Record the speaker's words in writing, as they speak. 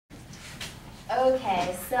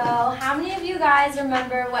Okay, so how many of you guys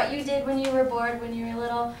remember what you did when you were bored when you were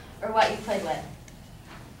little, or what you played with?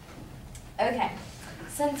 Okay,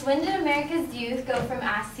 since when did America's youth go from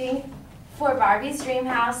asking for Barbie's dream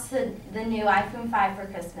house to the new iPhone 5 for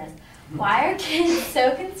Christmas? Why are kids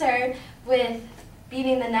so concerned with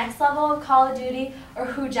beating the next level of Call of Duty or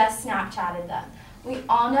who just Snapchatted them? We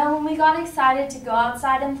all know when we got excited to go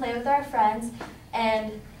outside and play with our friends,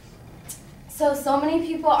 and so many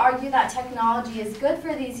people argue that technology is good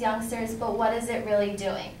for these youngsters, but what is it really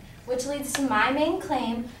doing? Which leads to my main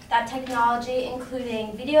claim that technology,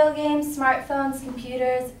 including video games, smartphones,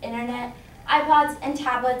 computers, internet, iPods, and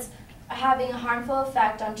tablets, are having a harmful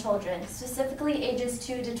effect on children, specifically ages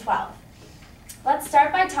 2 to 12. Let's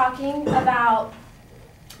start by talking about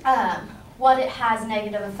what it has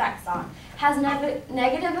negative effects on. It has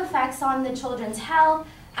negative effects on the children's health,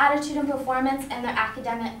 attitude and performance, and their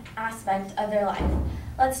academic aspect of their life.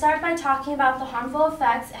 Let's start by talking about the harmful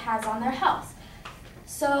effects it has on their health.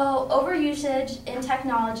 So overusage in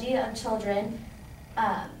technology of children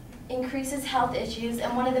increases health issues,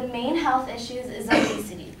 and one of the main health issues is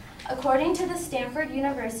obesity. According to the Stanford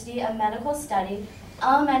University of Medical Study,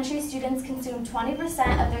 elementary students consume 20%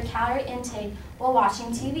 of their calorie intake while watching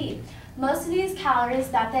TV. Most of these calories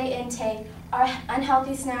that they intake are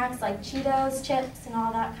unhealthy snacks like Cheetos, chips, and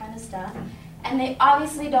all that kind of stuff. And they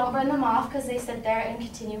obviously don't burn them off because they sit there and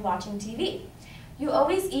continue watching TV. You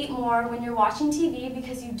always eat more when you're watching TV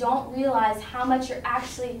because you don't realize how much you're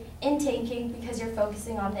actually intaking because you're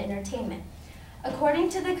focusing on the entertainment. According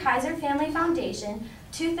to the Kaiser Family Foundation,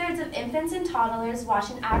 2/3 of infants and toddlers watch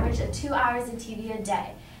an average of 2 hours of TV a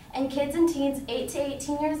day. And kids and teens 8 to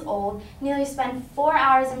 18 years old nearly spend 4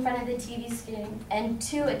 hours in front of the TV screen and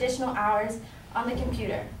 2 additional hours on the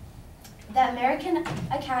computer. The American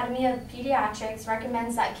Academy of Pediatrics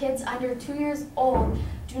recommends that kids under 2 years old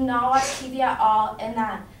do not watch TV at all, and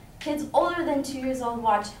that kids older than 2 years old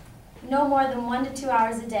watch no more than 1 to 2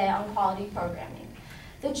 hours a day on quality programming.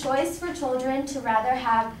 The choice for children to rather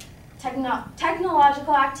have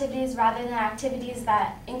technological activities rather than activities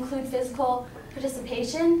that include physical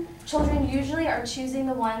participation, children usually are choosing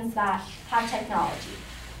the ones that have technology,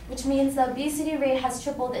 which means the obesity rate has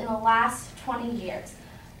tripled in the last 20 years.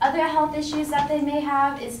 Other health issues that they may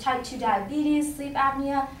have is type 2 diabetes, sleep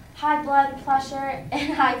apnea, high blood pressure,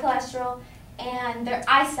 and high cholesterol, and their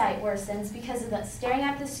eyesight worsens because of the staring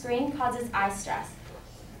at the screen causes eye stress.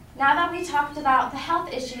 Now that we talked about the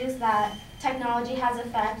health issues that technology has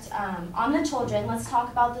effect on the children, let's talk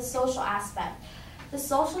about the social aspect. The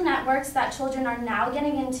social networks that children are now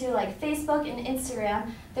getting into, like Facebook and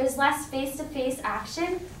Instagram, there's less face-to-face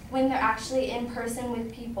action when they're actually in person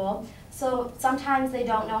with people, so sometimes they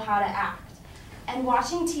don't know how to act. And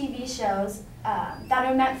watching TV shows that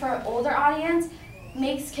are meant for an older audience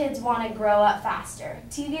makes kids want to grow up faster.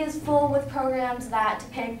 TV is full with programs that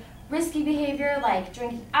depict risky behavior like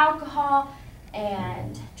drinking alcohol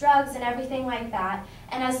and drugs and everything like that.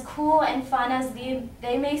 And as cool and fun as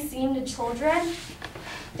they may seem to children,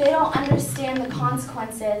 they don't understand the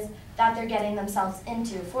consequences that they're getting themselves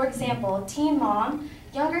into. For example, Teen Mom,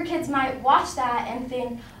 younger kids might watch that and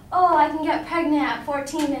think, oh, I can get pregnant at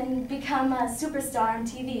 14 and become a superstar on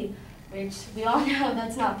TV, which we all know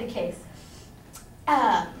that's not the case.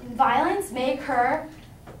 Violence may occur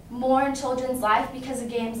more in children's life because of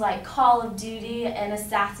games like Call of Duty and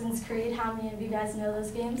Assassin's Creed. How many of you guys know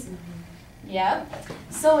those games? Mm-hmm. Yep.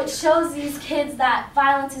 So it shows these kids that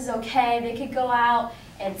violence is okay. They could go out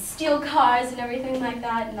and steal cars and everything like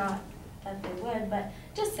that. Not that they would, but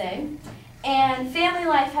just saying. And family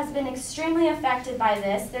life has been extremely affected by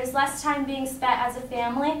this. There's less time being spent as a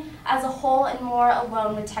family as a whole and more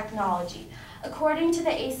alone with technology. According to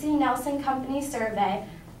the AC Nelson Company survey,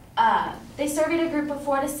 they surveyed a group of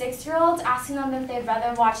 4 to 6-year-olds, asking them if they'd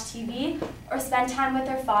rather watch TV or spend time with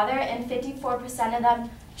their father, and 54% of them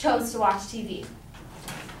chose to watch TV.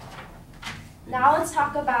 Now let's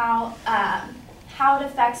talk about how it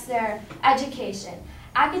affects their education.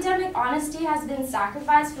 Academic honesty has been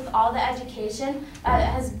sacrificed with all the education that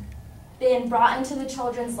has been brought into the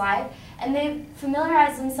children's life, and they've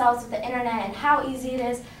familiarized themselves with the internet and how easy it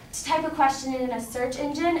is to type a question in a search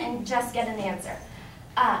engine and just get an answer.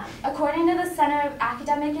 According to the Center of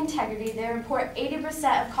Academic Integrity, they report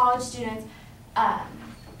 80% of college students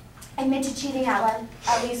admit to cheating at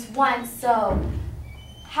least once, so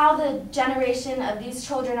how the generation of these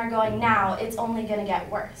children are going now, it's only going to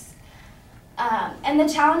get worse. And the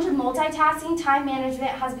challenge of multitasking, time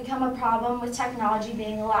management, has become a problem with technology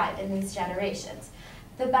being alive in these generations.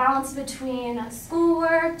 The balance between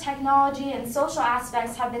schoolwork, technology, and social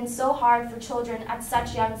aspects have been so hard for children at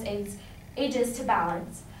such young ages to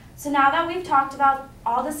balance. So now that we've talked about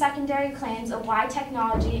all the secondary claims of why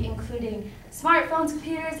technology, including smartphones,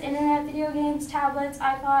 computers, internet, video games, tablets,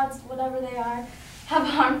 iPods, whatever they are, have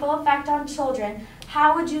a harmful effect on children,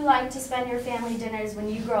 how would you like to spend your family dinners when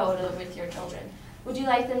you grow older with your children? Would you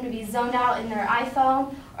like them to be zoned out in their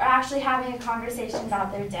iPhone or actually having a conversation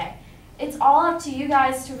about their day? It's all up to you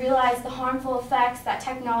guys to realize the harmful effects that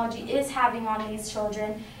technology is having on these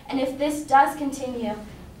children, and if this does continue,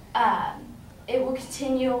 it will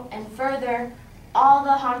continue and further all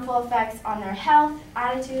the harmful effects on their health,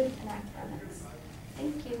 attitude, and academics.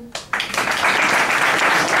 Thank you.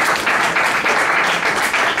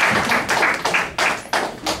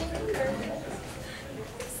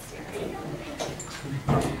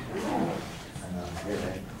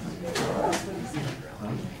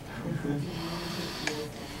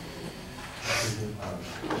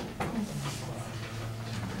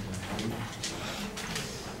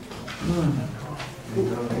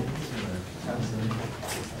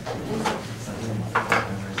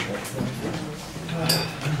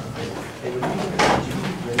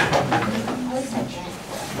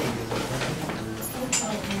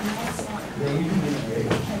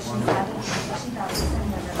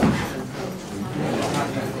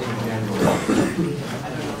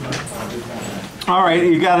 All right,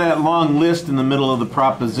 you got that long list in the middle of the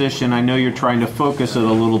proposition. I know you're trying to focus it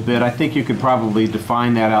a little bit. I think you could probably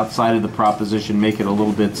define that outside of the proposition, make it a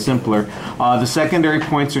little bit simpler. The secondary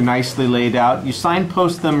points are nicely laid out. You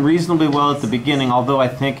signpost them reasonably well at the beginning, although I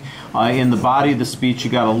think in the body of the speech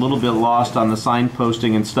you got a little bit lost on the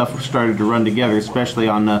signposting and stuff started to run together, especially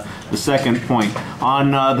on the second point.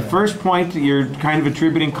 On the first point, you're kind of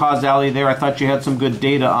attributing causality there. I thought you had some good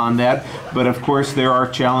data on that, but of course there are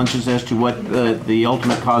challenges as to what the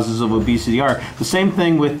ultimate causes of obesity are. The same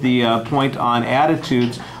thing with the point on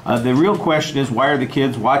attitudes. The real question is, why are the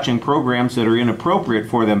kids watching programs that are inappropriate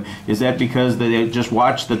for them? Is that because they just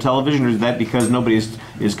watch the television, or is that because nobody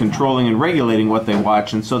is controlling and regulating what they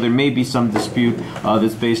watch? And so there may be some dispute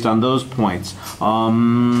that's based on those points.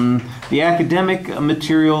 The academic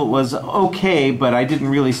material was okay, but I didn't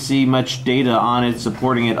really see much data on it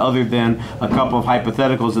supporting it other than a couple of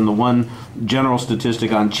hypotheticals and the one general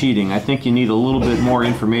statistic on cheating. I think you need a little bit more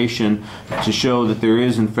information to show that there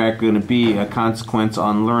is in fact going to be a consequence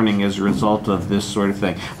on learning as a result of this sort of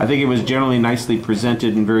thing. I think it was generally nicely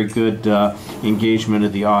presented and very good engagement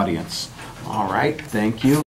of the audience. All right, thank you.